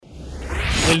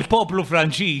il-poplu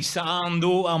Franċiż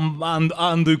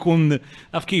għandu jkun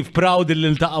naf kif proud li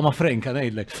niltaqa' ma' Frank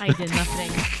ngħidlek. Għajdilna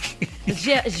Frank.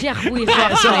 Ġeħ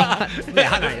wieħed.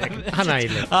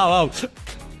 Ħanajdlek.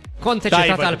 Kont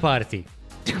eċitat għal-party.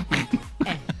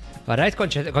 Rajt,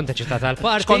 kont eċitat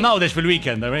għal-party. Konna għawdex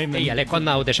fil-weekend, Ija, le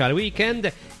konna għawdex għal-weekend,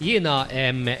 jiena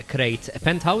krejt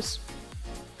penthouse.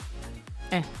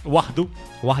 Wahdi.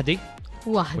 Wahdi.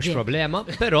 Mux problema,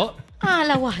 pero.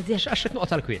 La wahdi. Għaxet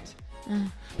nuqot għal-kwiet.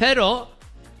 Pero,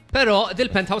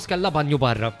 dil-penthouse kalla banju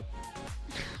barra.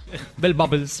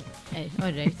 Bil-bubbles.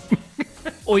 Alright.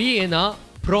 U jiena,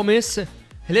 promise,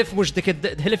 ħlif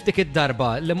dik id-darba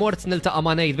li mort niltaqa'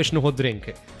 ma' ngħid biex nuħu drink.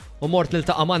 U mort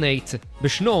niltaqa' ma' ngħid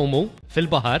biex nomu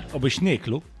fil-baħar u biex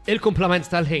niklu. Il-kumplament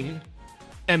tal-ħin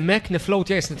hemmhekk niflowt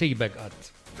jgħis nitibek qatt.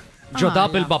 Ġoda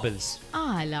bil-bubbles.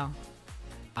 Għala.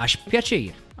 Għax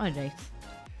pjaċir. Alright.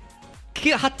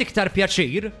 Ħadd iktar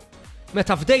pjaċir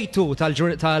meta fdejtu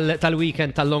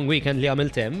tal-weekend tal-long weekend li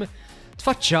għamiltem,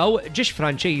 tfaċċaw ġiex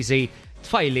Franċiżi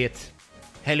tfajliet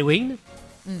Halloween.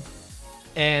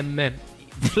 Halloween.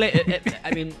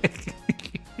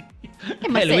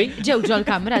 Ġewġo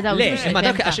l-kamra daw. Le, ma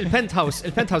dak għax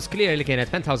il-penthouse clear li kienet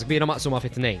penthouse kbira maqsuma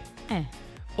fit-tnejn.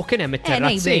 U kien hemm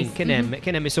it-terrazzin,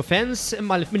 kien hemm isu fence,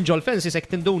 imma minn ġol fence isek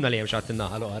tinduna li hemm xatt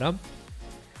in-naħa l-oħra.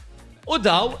 U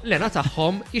daw lena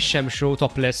tagħhom jixxemxu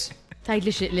topless.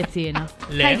 Tajdli xiqlib tina.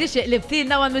 Tajdli xiqlib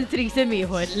tina għan minn trisim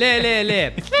ieħor. Le.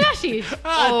 Mela xiex.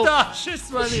 Tax,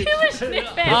 isma' li.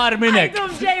 Arminek.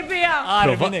 Għandhom ġejbija.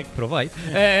 Arminek. Provajt.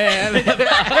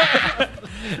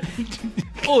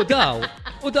 U daw,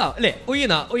 le, u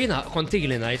jina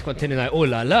kontili najt, u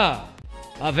la,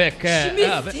 għavek,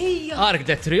 ark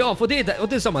de trionf, u di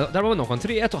insomma, darba minnom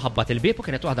kontrijet u ħabbat il-bib u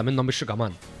kienet waħda minnom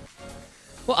biex-xugaman.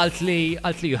 U għalt li,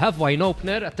 you have wine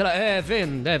opener, għattela,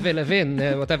 vin,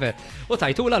 whatever. U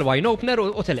tajtula l-wine opener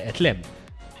u telqet lem.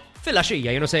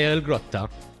 Fil-axija jenu sejja l-grotta,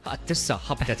 għattissa,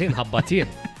 ħabbatin.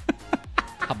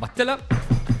 Ħabbattila.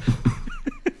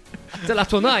 Għattila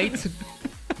tonight,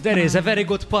 there is a very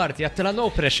good party, għattila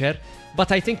no pressure, but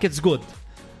I think it's good.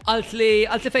 Għalt li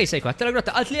fejsejku, għattila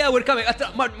grotta, għalt li we're coming,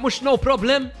 għattila, mux no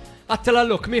problem, għattila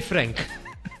look, me Frank.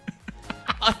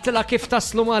 Għattila kif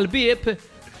taslu mal-bib,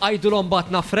 għajdu l-om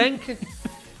batna Frank,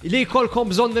 li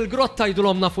kolkom bżon il-grotta għajdu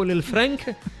l-om nafu l-Frank,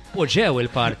 u ġew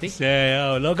il-party.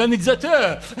 Sejaw,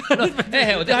 l-organizzateur.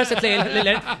 U diħarset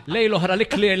lej l-oħra li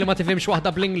clear li ma tifimx wahda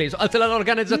bl-Inglis. Għaltila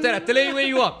l-organizzateur, għaltila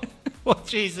jwijwa. What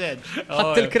she said.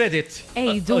 Għatt il-kredit.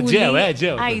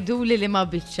 Għajdu li ma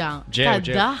bicċa.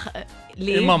 Taddaħ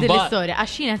li l-istoria,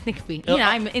 għaxina t-nikbi. Jina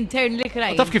għajm internally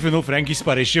kraj. Taf kif inu Frank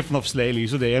jisparixxi f'nofs lejli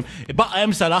jisu dejjem. Baqqa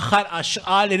hemm sal-aħħar għax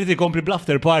qal irid ikompli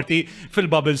bl-after party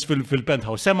fil-bubbles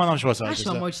fil-penthouse. Semma nafx wasal. Għax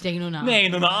ma morġ tejnuna.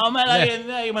 Nejnuna, għamela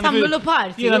Tamlu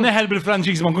party. Jena neħel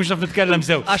bil-Franċiż ma nkunx naf nitkellem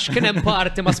sew. Għax kien hemm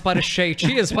party ma sparixxejx,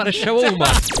 jien sparixxew huma.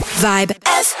 Vibe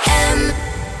FM.